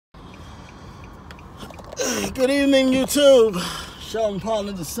Good evening, YouTube. Sheldon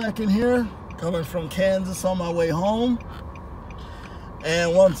Pollard II here, coming from Kansas on my way home.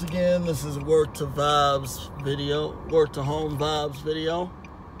 And once again, this is a work to home vibes video.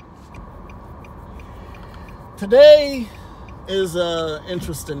 Today is an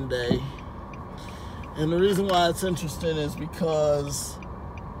interesting day. And the reason why it's interesting is because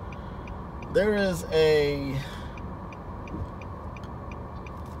there is a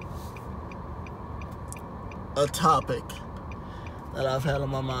topic that I've had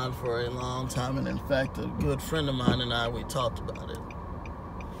on my mind for a long time, and in fact a good friend of mine and I, we talked about it.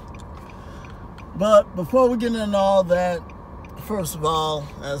 But before we get into all that, first of all,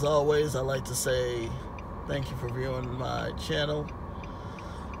 as always, I'd like to say thank you for viewing my channel.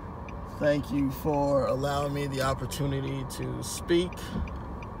 Thank you for allowing me the opportunity to speak,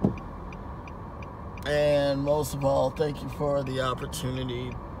 and most of all, thank you for the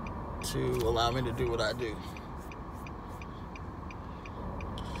opportunity to allow me to do what I do.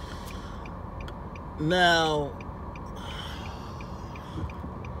 Now,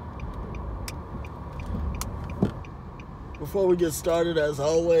 before we get started, as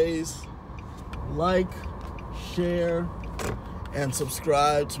always, like, share, and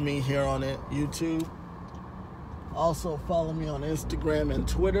subscribe to me here on YouTube. Also, follow me on Instagram and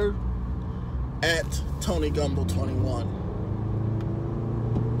Twitter at TonyGumble21.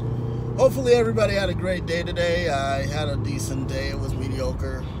 Hopefully everybody had a great day today. I had a decent day. It was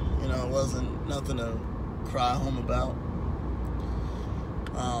mediocre. You know, it wasn't nothing to cry home about.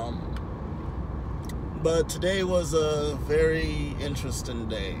 But today was a very interesting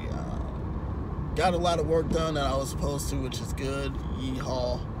day. Got a lot of work done that I was supposed to, which is good.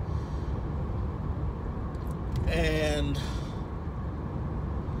 Yeehaw. And,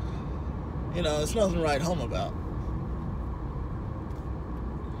 you know, it's nothing to write home about.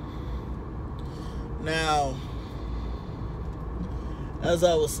 Now, as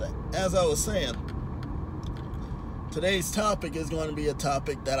I was saying, today's topic is going to be a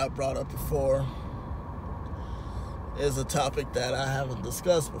topic that I brought up before. Is a topic that I haven't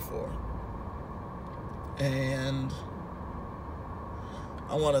discussed before. And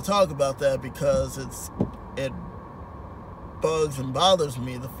I want to talk about that because it bugs and bothers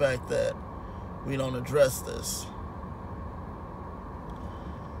me, the fact that we don't address this.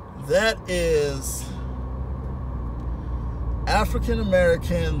 That is African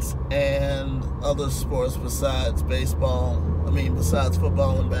Americans and other sports besides football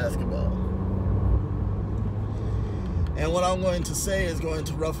and basketball. And what I'm going to say is going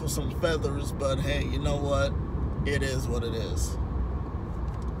to ruffle some feathers, but hey, you know what? It is what it is.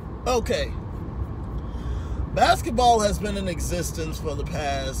 Okay. Basketball has been in existence for the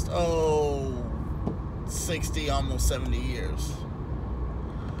past, 60, almost 70 years.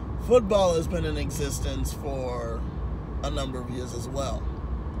 Football has been in existence for a number of years as well.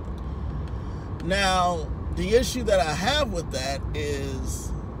 Now, the issue that I have with that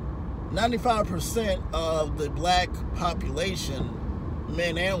is 95% of the black population,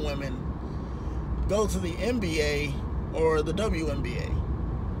 men and women, go to the NBA or the WNBA,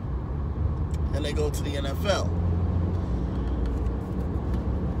 and they go to the NFL.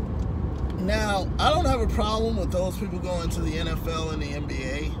 Now, I don't have a problem with those people going to the NFL and the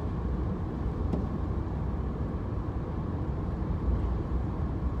NBA.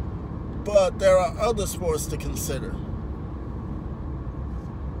 But there are other sports to consider.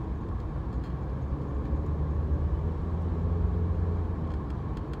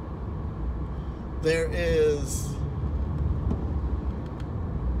 There is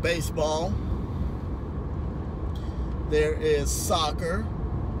baseball. There is soccer.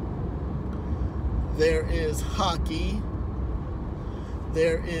 There is hockey.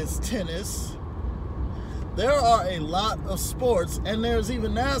 There is tennis. There are a lot of sports, and there's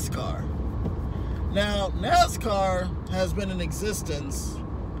even NASCAR. Now, NASCAR has been in existence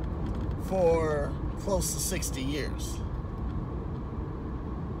for close to 60 years.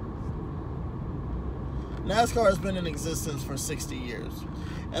 NASCAR has been in existence for 60 years.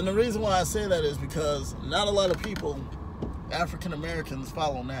 And the reason why I say that is because not a lot of people, African Americans,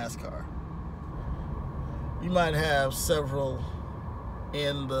 follow NASCAR. You might have several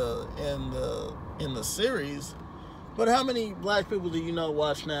in the series, but how many black people do you know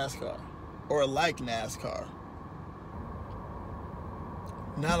watch NASCAR or like NASCAR?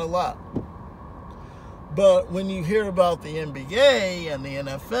 Not a lot. But when you hear about the NBA and the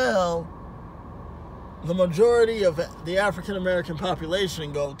NFL, the majority of the African American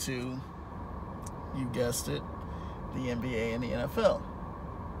population go to, you guessed it, the NBA and the NFL.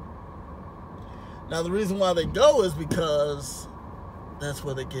 Now, the reason why they go is because that's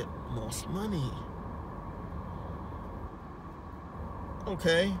where they get most money.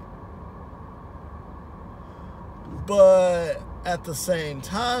 Okay. But at the same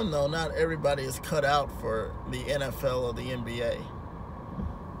time, though, not everybody is cut out for the NFL or the NBA.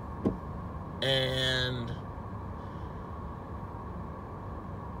 And,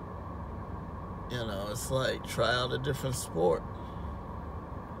 you know, it's like try out a different sport.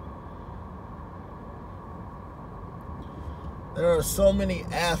 There are so many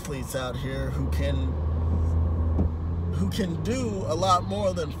athletes out here who can do a lot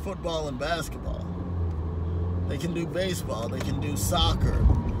more than football and basketball. They can do baseball, they can do soccer.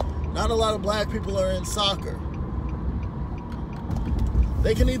 Not a lot of black people are in soccer.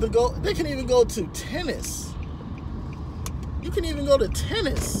 They can even go to tennis. You can even go to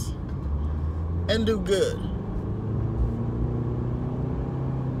tennis and do good.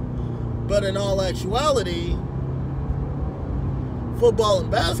 But in all actuality, football and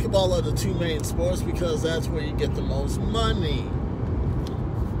basketball are the two main sports because that's where you get the most money.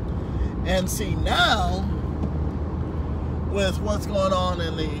 And see, now, with what's going on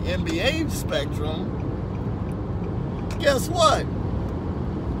in the NBA spectrum, guess what?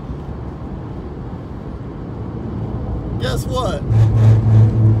 Guess what?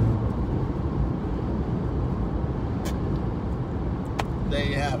 There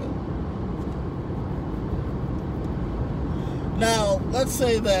you have it. Now, let's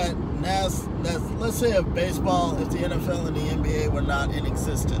say that let's say if the NFL and the NBA were not in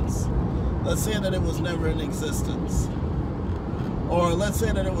existence. Let's say that it was never in existence. Or let's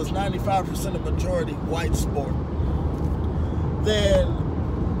say that it was 95% of majority white sport. Then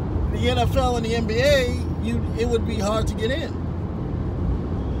the NFL and the NBA, it would be hard to get in.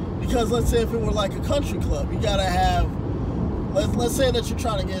 Because let's say if it were like a country club, you gotta have, let's say that you're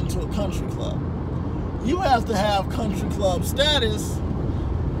trying to get into a country club. You have to have country club status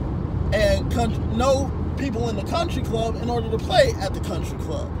and know people in the country club in order to play at the country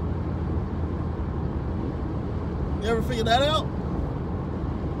club. You ever figure that out?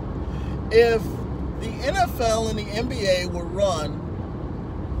 If the NFL and the NBA were run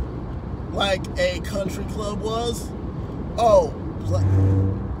like a country club was,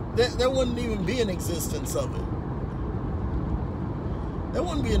 there wouldn't even be an existence of it. There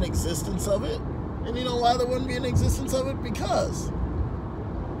wouldn't be an existence of it. And you know why there wouldn't be an existence of it? Because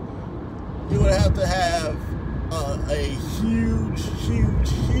you would have to have a huge,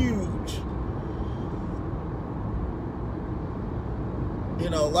 you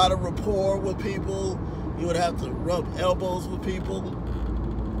know, a lot of rapport with people. You would have to rub elbows with people.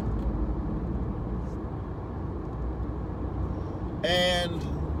 And,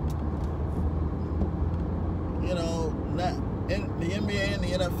 you know, in the NBA and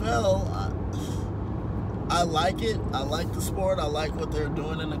the NFL, I like it. I like the sport. I like what they're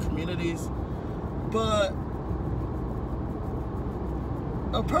doing in the communities. But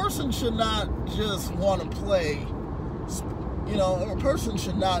a person should not just want to play. You know, a person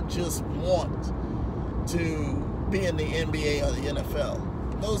should not just want to be in the NBA or the NFL.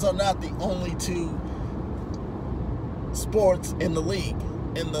 Those are not the only two sports in the league,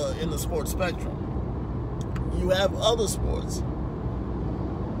 in the sports spectrum. You have other sports.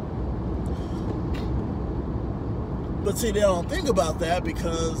 But see, they don't think about that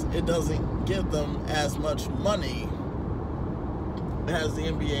because it doesn't give them as much money as the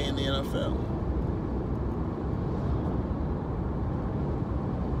NBA and the NFL.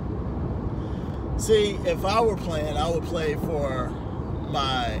 See, if I were playing, I would play for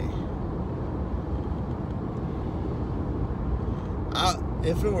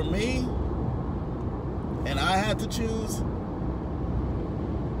if it were me and I had to choose,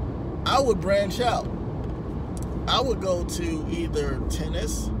 I would branch out. I would go to either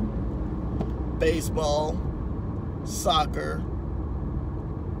tennis, baseball, soccer,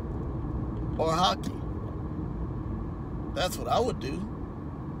 or hockey. That's what I would do.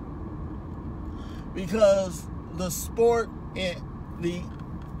 Because the sport in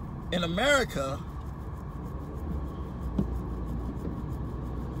America,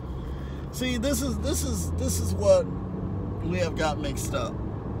 see, this is what we have got mixed up.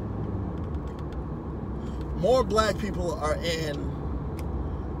 More black people are in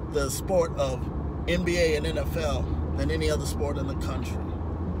the sport of NBA and NFL than any other sport in the country.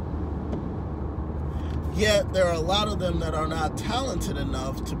 Yet there are a lot of them that are not talented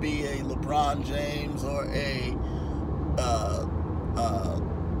enough to be a LeBron James or a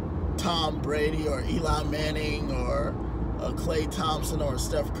Tom Brady or Eli Manning or a Klay Thompson or a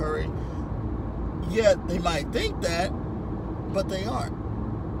Steph Curry. Yet they might think that, but they aren't.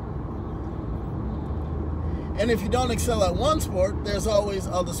 And if you don't excel at one sport, there's always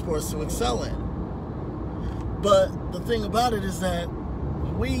other sports to excel in. But the thing about it is that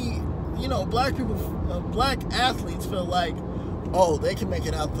black people, black athletes feel like, oh, they can make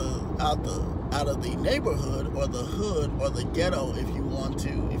it out of the neighborhood or the hood or the ghetto if you want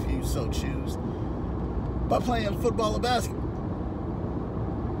to, if you so choose, by playing football or basketball.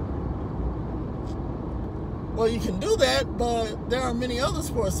 Well, you can do that, but there are many other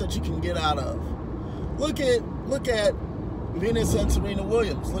sports that you can get out of. Look at Venus and Serena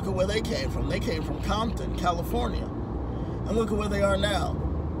Williams. Look at where they came from. They came from Compton, California. And look at where they are now.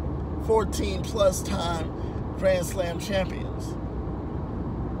 14-plus time Grand Slam champions.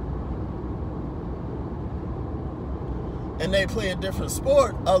 And they play a different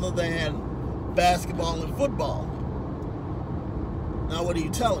sport other than basketball and football. Now, what are you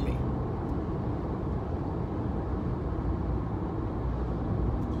telling me?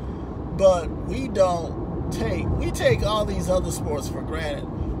 But we take all these other sports for granted.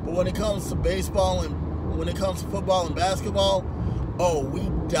 But when it comes to baseball and when it comes to football and basketball, oh, we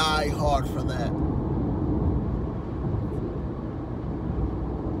die hard for that.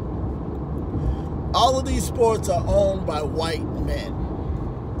 All of these sports are owned by white men.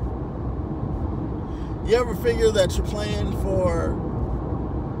 You ever figure that you're playing for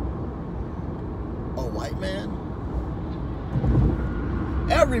a white man?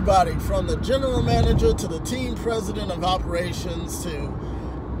 Everybody from the general manager to the team president of operations to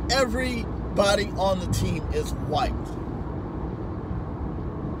everybody on the team is white.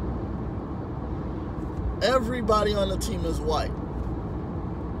 Everybody on the team is white.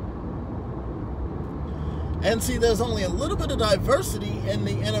 And see, there's only a little bit of diversity in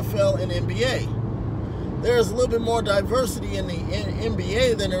the NFL and NBA. There's a little bit more diversity in the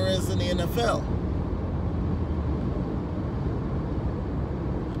NBA than there is in the NFL.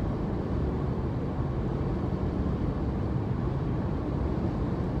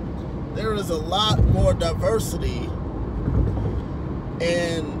 There is a lot more diversity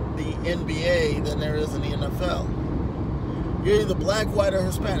in the NBA than there is in the NFL. You're either black, white, or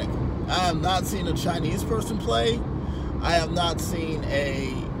Hispanic. I have not seen a Chinese person play. I have not seen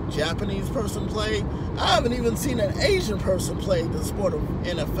a Japanese person play. I haven't even seen an Asian person play the sport of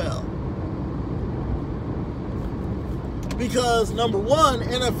NFL. Because, number one,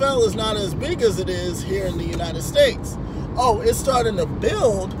 NFL is not as big as it is here in the United States. Oh, it's starting to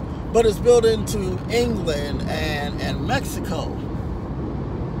build, but it's built into England and Mexico.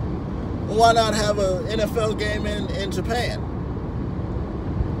 Why not have an NFL game in Japan?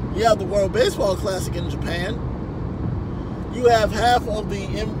 You have the World Baseball Classic in Japan. You have half of the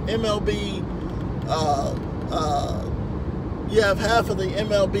MLB. You have half of the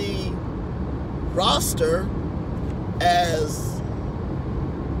MLB roster as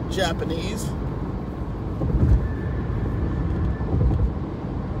Japanese.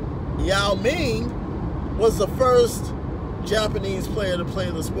 Yao Ming was the first Japanese player to play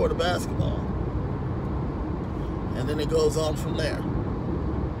the sport of basketball. And then it goes on from there.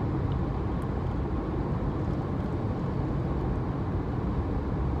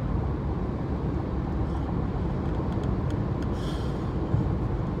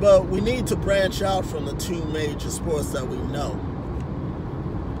 But we need to branch out from the two major sports that we know.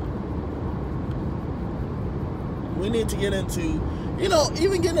 We need to get into,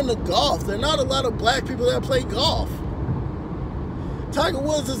 even get into golf. There are not a lot of black people that play golf. Tiger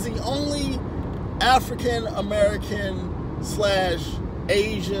Woods is the only African American /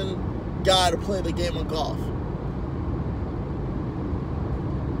 Asian guy to play the game of golf.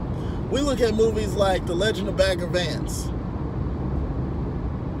 We look at movies like The Legend of Bagger Vance.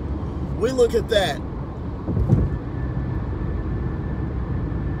 We look at that.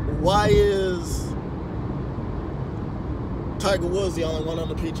 Why is Tiger Woods the only one on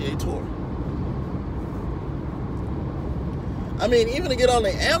the PGA Tour? I mean, even to get on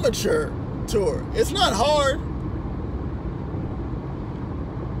the amateur tour, it's not hard.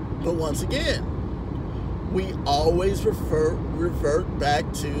 But once again, we always revert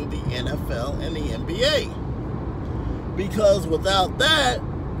back to the NFL and the NBA. Because without that,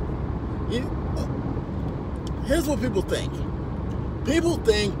 here's what people think. People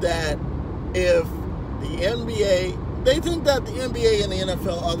think that if the NBA, they think that the NBA and the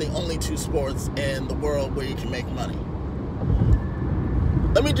NFL are the only two sports in the world where you can make money.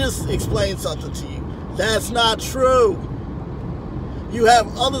 Let me just explain something to you. That's not true. You have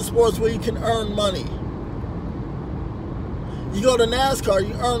other sports where you can earn money. You go to NASCAR,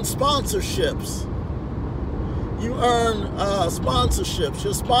 you earn sponsorships. You earn sponsorships.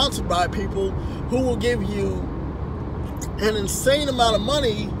 You're sponsored by people who will give you an insane amount of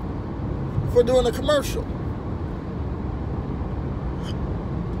money for doing a commercial.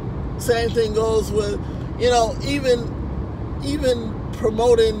 Same thing goes with, even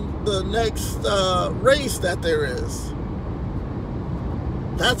promoting the next race that there is.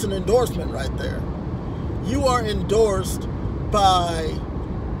 That's an endorsement right there. You are endorsed by,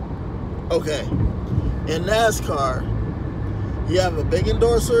 okay, in NASCAR, you have a big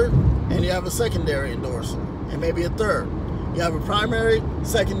endorser and you have a secondary endorser, and maybe a third. You have a primary,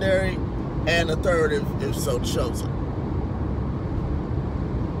 secondary, and a third if so chosen.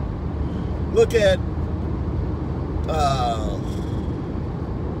 Look at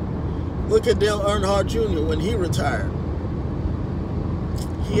Dale Earnhardt Jr. when he retired.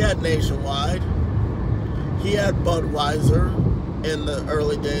 He had Nationwide. He had Budweiser in the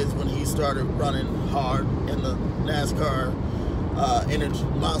early days when he started running hard in the NASCAR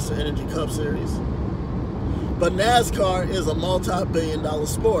Monster Energy Cup Series. But NASCAR is a multi-billion-dollar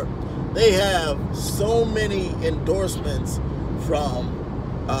sport. They have so many endorsements from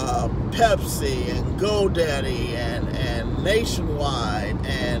Pepsi and GoDaddy and Nationwide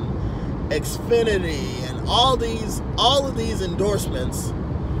and Xfinity, and all of these endorsements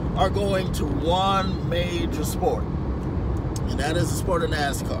are going to one major sport, and that is the sport of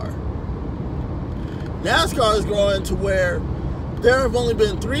NASCAR. NASCAR is growing to where there have only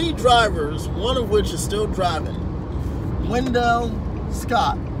been 3 drivers, one of which is still driving. Wendell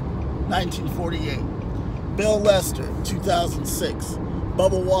Scott, 1948. Bill Lester, 2006.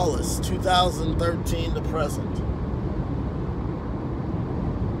 Bubba Wallace, 2013 to present.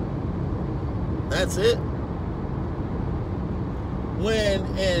 That's it. When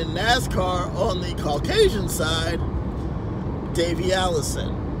in NASCAR on the Caucasian side, Davey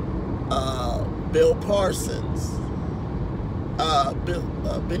Allison, Bill Parsons,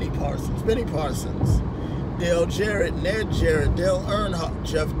 Benny Parsons, Dale Jarrett, Ned Jarrett, Dale Earnhardt,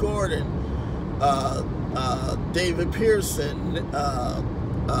 Jeff Gordon, David Pearson,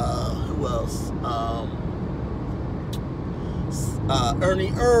 who else?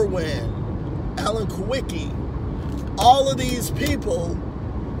 Ernie Irwin, Alan Kowicki. All of these people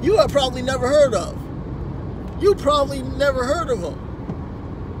you have probably never heard of. You probably never heard of them.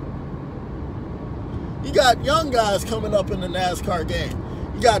 You got young guys coming up in the NASCAR game.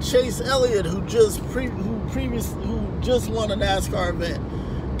 You got Chase Elliott, who just won a NASCAR event.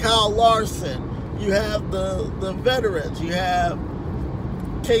 Kyle Larson. You have the veterans. You have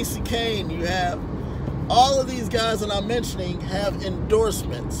Casey Kane. You have all of these guys that I'm mentioning have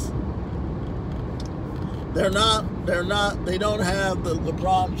endorsements. They don't have the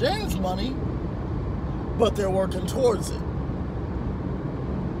LeBron James money, but they're working towards it.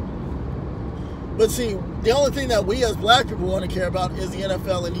 But see, the only thing that we as black people want to care about is the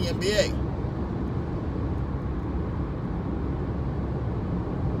NFL and the NBA.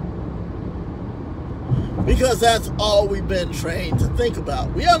 Because that's all we've been trained to think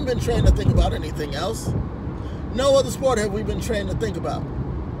about. We haven't been trained to think about anything else. No other sport have we been trained to think about.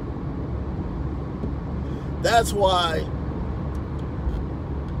 That's why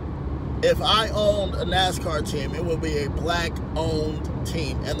if I owned a NASCAR team, it would be a black-owned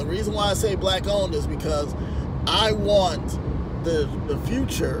team. And the reason why I say black-owned is because I want the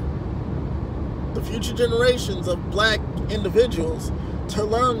future generations of black individuals to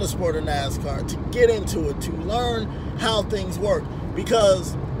learn the sport of NASCAR, to get into it, to learn how things work.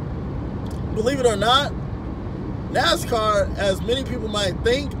 Because, believe it or not, NASCAR, as many people might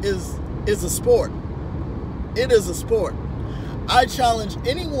think, is a sport. It is a sport. I challenge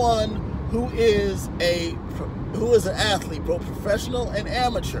anyone who is an athlete, both professional and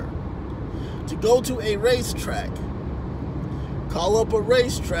amateur, to go to a racetrack, call up a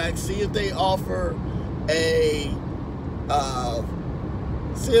racetrack, see if they offer a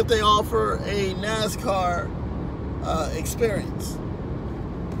NASCAR experience,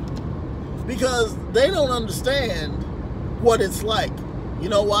 because they don't understand what it's like. You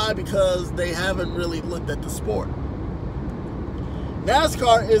know why? Because they haven't really looked at the sport.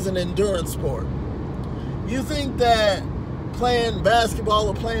 NASCAR is an endurance sport. You think that playing basketball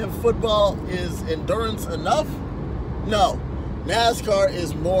or playing football is endurance enough? No. NASCAR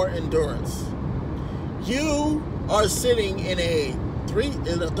is more endurance. You are sitting in a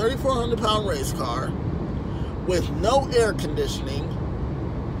 3,400-pound race car with no air conditioning.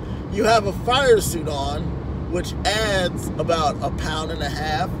 You have a fire suit on, which adds about 1.5 pounds.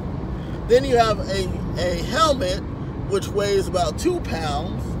 Then you have a helmet, which weighs about 2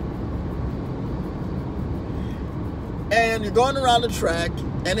 pounds. And you're going around the track,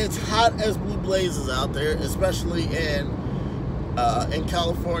 and it's hot as blue blazes out there, especially in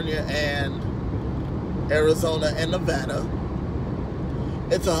California and Arizona and Nevada.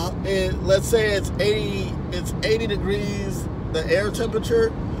 Let's say it's 80 degrees, the air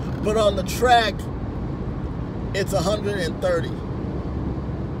temperature, but on the track, it's 130.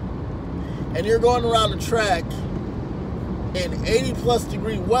 and you're going around the track in 80+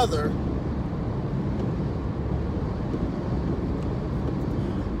 degree weather,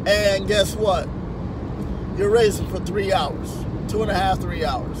 and guess what? You're racing for 3 hours, 2.5, 3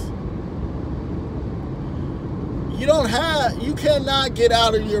 hours. You cannot get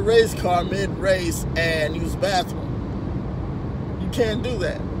out of your race car mid-race and use bathroom. You can't do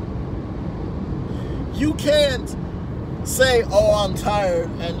that. You can't say, oh, I'm tired,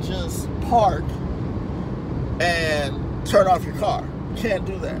 and just park and turn off your car. You can't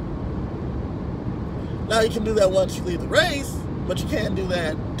do that. Now, you can do that once you leave the race, but you can't do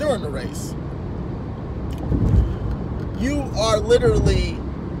that during the race. You are literally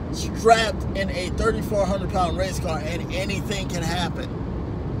strapped in a 3,400-pound race car, and anything can happen.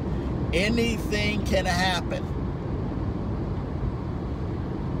 Anything can happen.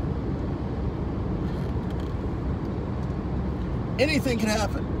 Anything can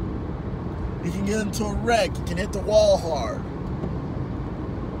happen. You can get into a wreck. You can hit the wall hard.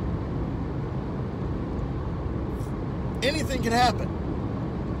 Anything can happen.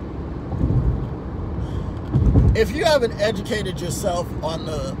 If you haven't educated yourself on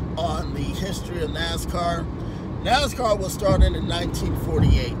the history of NASCAR, NASCAR was started in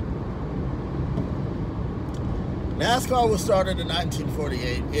 1948. NASCAR was started in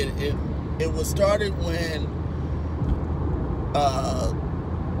 1948. It was started when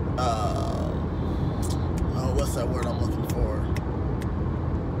what's that word I'm looking for?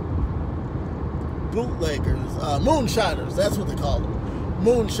 Bootleggers, moonshiners. That's what they call them,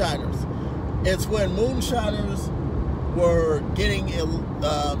 moonshiners. It's when moonshiners were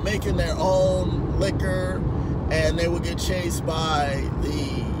making their own liquor, and they would get chased by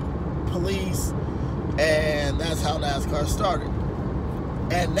the police, and that's how NASCAR started.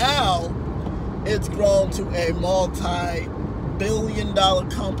 And now it's grown to a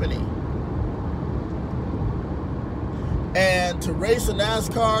multi-billion-dollar company. And to race a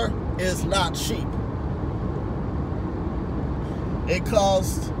NASCAR is not cheap. It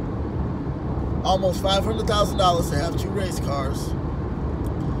costs almost $500,000 to have 2 race cars,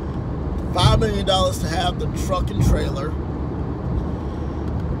 $5 million to have the truck and trailer,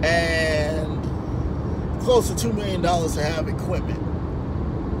 and close to $2 million to have equipment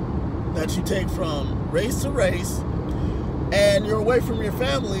that you take from race to race, and you're away from your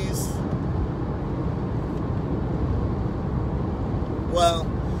families. Well,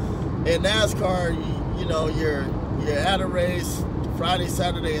 in NASCAR, you're at a race Friday,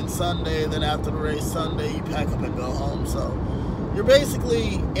 Saturday, and Sunday. Then after the race Sunday, you pack up and go home. So you're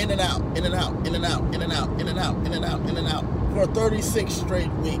basically in and out, in and out, in and out, in and out, in and out, in and out, in and out for 36 straight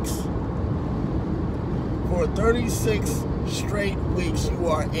weeks. For 36 straight weeks, you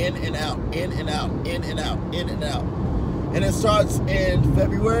are in and out, in and out, in and out, in and out. And it starts in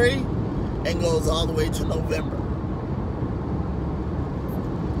February and goes all the way to November.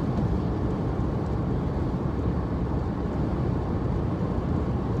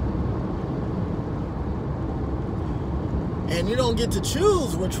 And you don't get to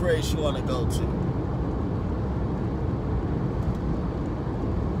choose which race you want to go to.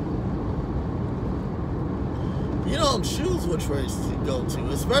 You don't choose which race to go to,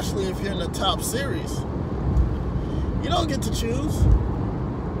 especially if you're in the top series. You don't get to choose.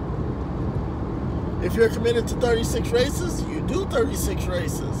 If you're committed to 36 races, you do 36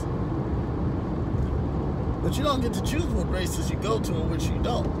 races. But you don't get to choose what races you go to and which you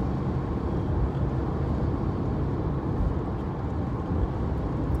don't.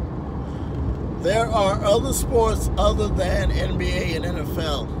 There are other sports other than NBA and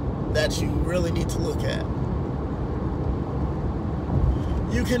NFL that you really need to look at.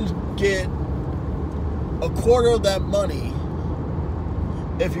 You can get a quarter of that money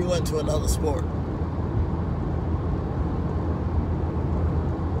if you went to another sport.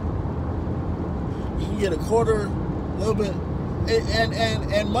 You can get a quarter, a little bit,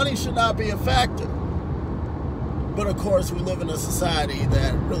 and money should not be a factor. But of course, we live in a society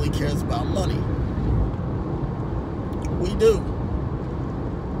that really cares about money. We do.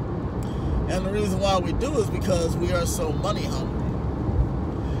 And the reason why we do is because we are so money hungry.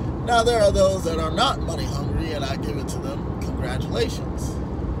 Now, there are those that are not money hungry, and I give it to them, congratulations.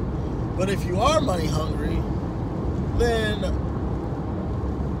 But if you are money hungry, then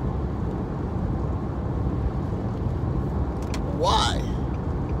why?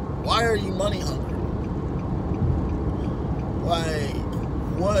 Why are you money hungry? Like,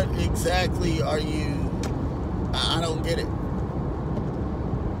 what exactly are you? I don't get it.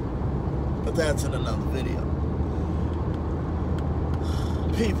 But that's in another video.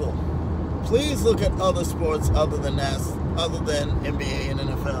 People, please look at other sports other than NBA and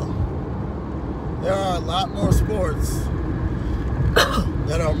NFL. There are a lot more sports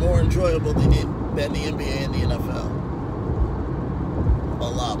that are more enjoyable than the NBA and the NFL. A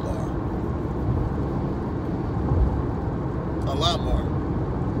lot more. A lot more.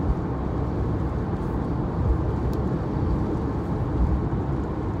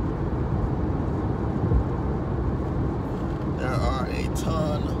 There are a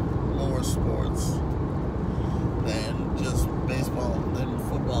ton more sports than just baseball, than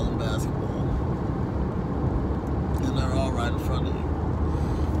football and basketball. And they're all right in front of you.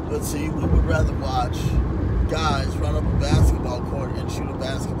 But see, we would rather watch guys run up a basketball court and shoot a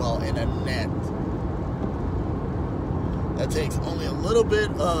basketball in a net. That takes only a little bit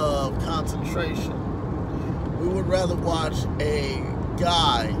of concentration. We would rather watch a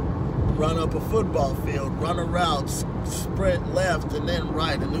guy run up a football field, run a route, sprint left and then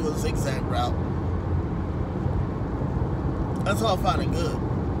right and do a zigzag route. That's all fine and good.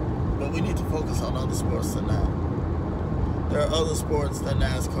 But we need to focus on other sports than that. There are other sports than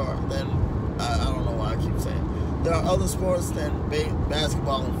NASCAR, I don't know why I keep saying. There are other sports than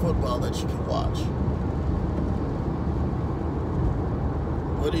basketball and football that you can watch.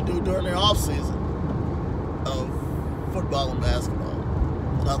 What do you do during the off season of football and basketball?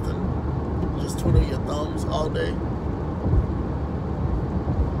 Nothing. Just twiddle your thumbs all day.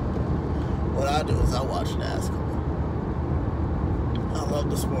 What I do is I watch NASCAR. I love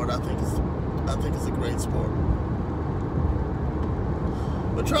the sport. I think it's a great sport.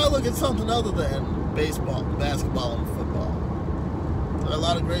 But try to look at something other than baseball, basketball, and football. There are a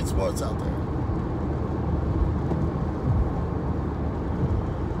lot of great sports out there.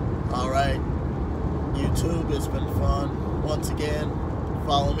 Alright, YouTube, it's been fun. Once again,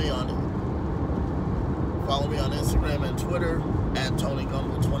 follow me on Instagram and Twitter at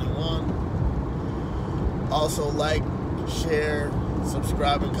TonyGumble21. Also like, share,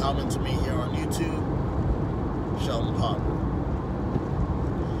 subscribe, and comment to me here on YouTube. Sheldon Ponder.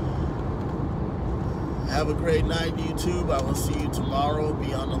 Have a great night, YouTube. I will see you tomorrow.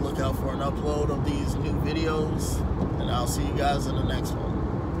 Be on the lookout for an upload of these new videos. And I'll see you guys in the next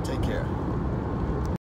one. Take care.